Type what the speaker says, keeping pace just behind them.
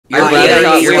You're I'd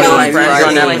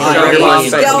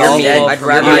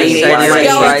rather you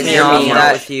that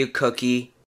with you,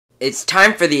 Cookie. It's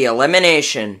time for the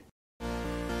elimination.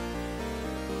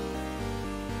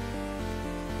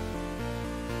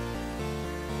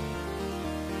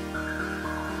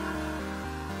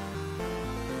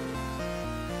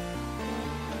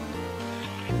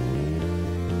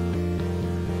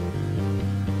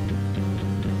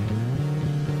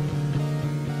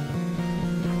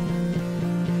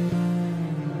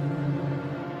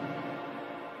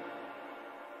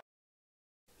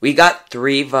 We got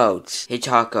 3 votes. Hey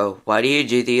Taco, why do you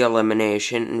do the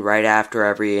elimination right after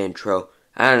every intro?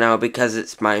 I don't know, because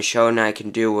it's my show and I can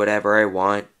do whatever I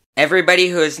want. Everybody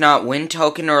who is not Win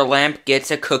Token or Lamp gets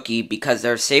a cookie because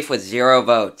they're safe with 0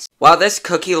 votes. Wow, this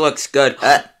cookie looks good.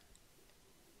 Oh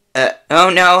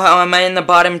no, how am I in the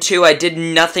bottom 2? I did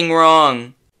nothing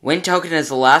wrong. Win Token is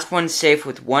the last one safe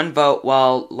with 1 vote,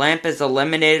 while Lamp is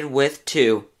eliminated with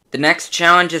 2. The next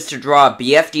challenge is to draw a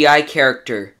BFDI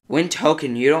character. Win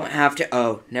Token, you don't have to.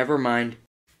 Oh, never mind.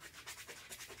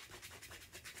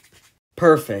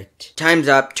 Perfect. Time's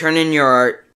up. Turn in your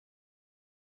art.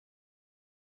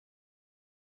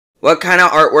 What kind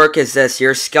of artwork is this?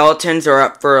 Your skeletons are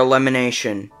up for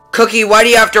elimination. Cookie, why do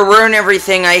you have to ruin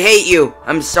everything? I hate you.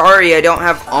 I'm sorry, I don't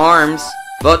have arms.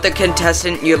 Vote the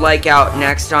contestant you like out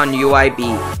next on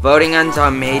UIB. Voting ends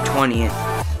on May 20th.